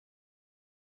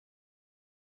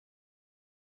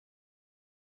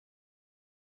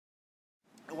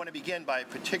want to begin by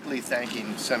particularly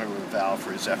thanking Senator LaValle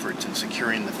for his efforts in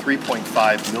securing the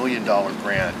 $3.5 million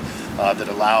grant that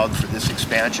allowed for this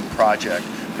expansion project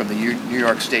from the New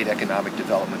York State Economic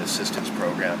Development Assistance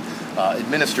Program,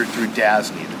 administered through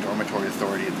DASNY, the Dormitory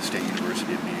Authority of the State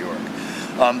University of New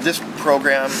York. This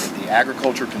program, the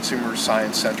Agriculture Consumer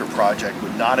Science Center project,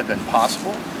 would not have been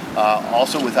possible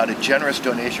also without a generous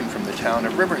donation from the town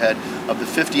of Riverhead of the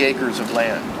 50 acres of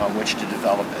land on which to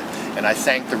develop it. And I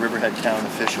thank the Riverhead town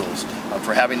officials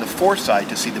for having the foresight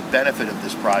to see the benefit of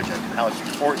this project and how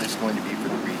important it's going to be for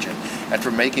the region, and for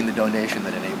making the donation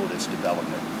that enabled its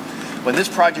development. When this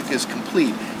project is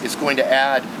complete, it's going to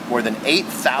add more than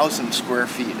 8,000 square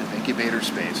feet of incubator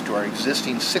space to our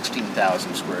existing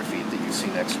 16,000 square feet that you see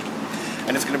next to it.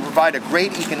 And it's going to provide a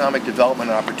great economic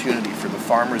development opportunity for the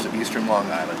farmers of eastern Long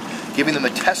Island, giving them a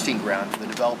testing ground for the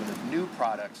development of new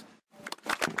products.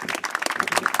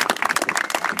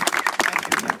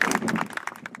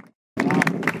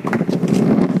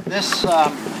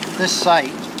 This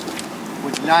site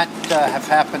would not have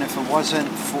happened if it wasn't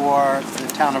for the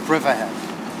town of Riverhead,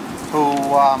 who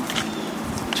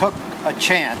took a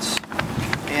chance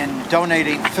in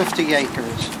donating 50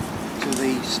 acres to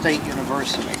the State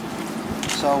University.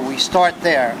 So we start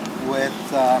there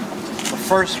with the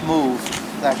first move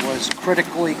that was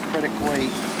critically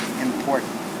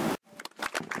important.